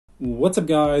What's up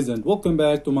guys, and welcome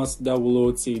back to Must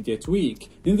Download Cydia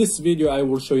Tweak. In this video I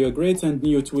will show you a great and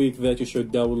new tweak that you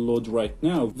should download right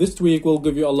now. This tweak will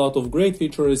give you a lot of great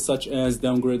features such as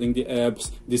downgrading the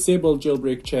apps, disable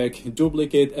jailbreak check,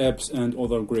 duplicate apps and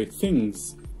other great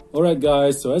things. Alright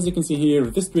guys, so as you can see here,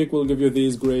 this tweak will give you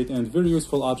these great and very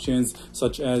useful options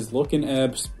such as lock-in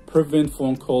apps, prevent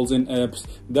phone calls in apps,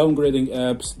 downgrading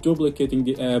apps, duplicating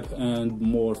the app and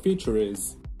more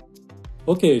features.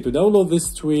 Okay, to download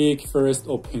this tweak, first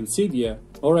open Cydia.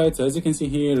 Alright, so as you can see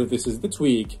here, this is the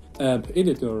tweak, App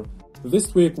Editor. This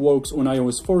tweak works on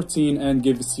iOS 14 and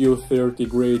gives you 30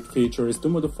 great features to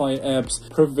modify apps,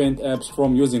 prevent apps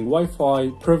from using Wi-Fi,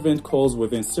 prevent calls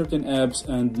within certain apps,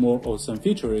 and more awesome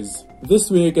features. This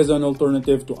tweak is an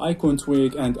alternative to icon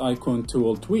tweak and icon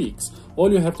tool tweaks.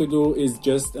 All you have to do is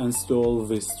just install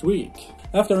this tweak.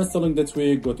 After installing the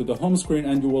tweak, go to the home screen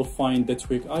and you will find the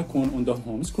tweak icon on the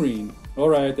home screen.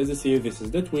 Alright, as you see, this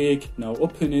is the tweak. Now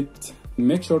open it.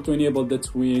 Make sure to enable the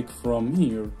tweak from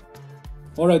here.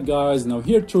 Alright guys, now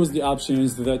here choose the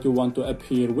options that you want to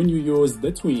appear when you use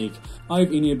the tweak.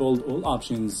 I've enabled all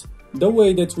options. The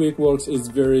way the tweak works is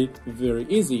very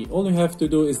easy. All you have to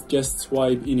do is just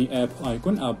swipe any app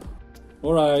icon up.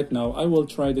 Alright, now I will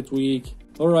try the tweak.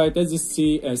 Alright, as you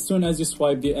see, as soon as you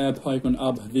swipe the app icon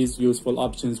up, these useful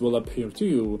options will appear to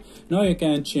you. Now you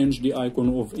can change the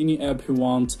icon of any app you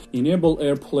want, enable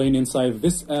airplane inside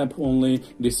this app only,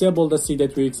 disable the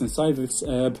Cydia tweaks inside this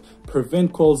app,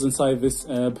 prevent calls inside this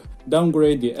app,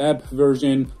 downgrade the app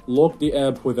version, lock the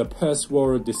app with a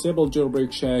password, disable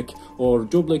jailbreak check, or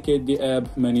duplicate the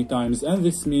app many times, and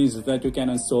this means that you can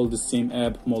install the same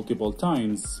app multiple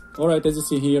times. Alright, as you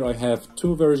see here, I have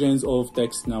two versions of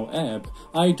TextNow app.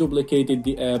 I duplicated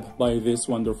the app by this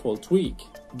wonderful tweak.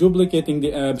 Duplicating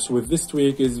the apps with this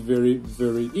tweak is very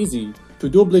easy. To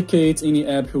duplicate any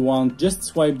app you want, just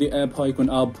swipe the app icon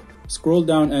up, scroll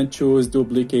down and choose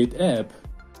duplicate app.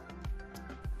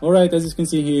 Alright, as you can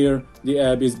see here, the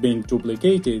app is being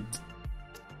duplicated.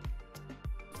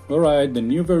 Alright, the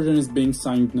new version is being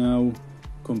signed now.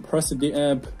 Compress the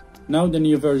app. Now the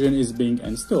new version is being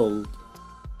installed.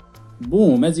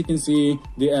 Boom, as you can see,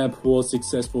 the app was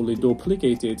successfully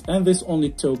duplicated, and this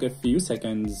only took a few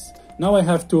seconds. Now I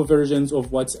have two versions of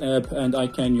WhatsApp and I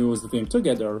can use them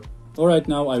together. Alright,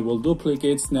 now I will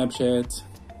duplicate Snapchat.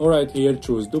 Alright, here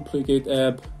choose duplicate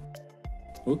app.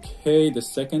 Okay, the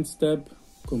second step.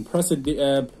 Compress the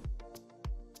app.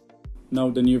 Now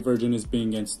the new version is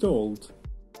being installed.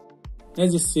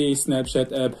 As you see,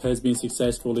 Snapchat app has been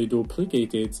successfully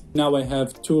duplicated. Now I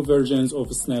have two versions of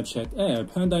Snapchat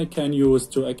app and I can use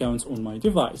two accounts on my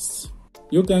device.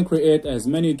 You can create as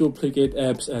many duplicate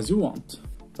apps as you want.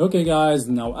 Okay guys,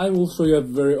 now I will show you a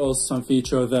very awesome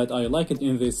feature that I like it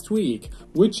in this tweak,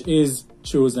 which is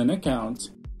choose an account.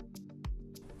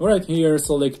 Alright, here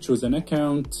select choose an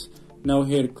account. Now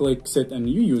here click set a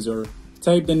new user.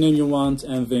 Type the name you want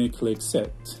and then click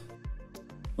set.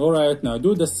 Alright, now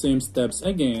do the same steps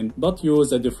again, but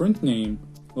use a different name.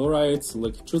 Alright,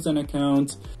 select choose an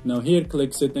account. Now here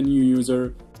click set a new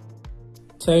user.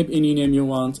 Type any name you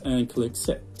want and click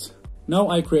set. Now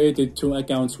I created two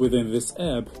accounts within this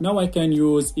app. Now I can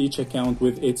use each account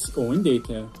with its own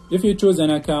data. If you choose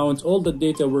an account, all the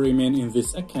data will remain in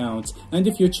this account. And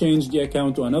if you change the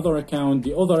account to another account,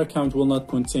 the other account will not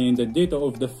contain the data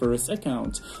of the first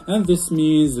account. And this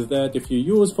means that if you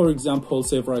use, for example,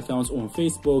 several accounts on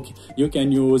Facebook, you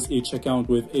can use each account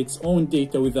with its own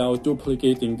data without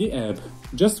duplicating the app.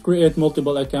 Just create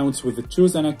multiple accounts with the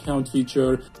choose an account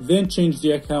feature, then change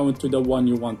the account to the one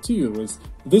you want to use.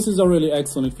 This is a really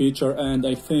excellent feature and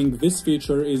I think this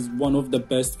feature is one of the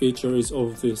best features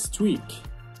of this tweak.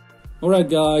 Alright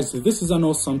guys, this is an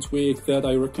awesome tweak that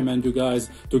I recommend you guys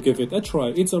to give it a try.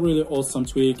 It's a really awesome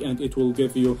tweak and it will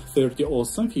give you 30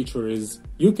 awesome features.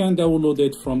 You can download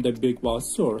it from the BigBoss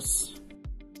source.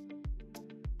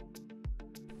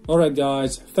 Alright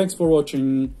guys, thanks for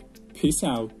watching. Peace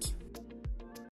out.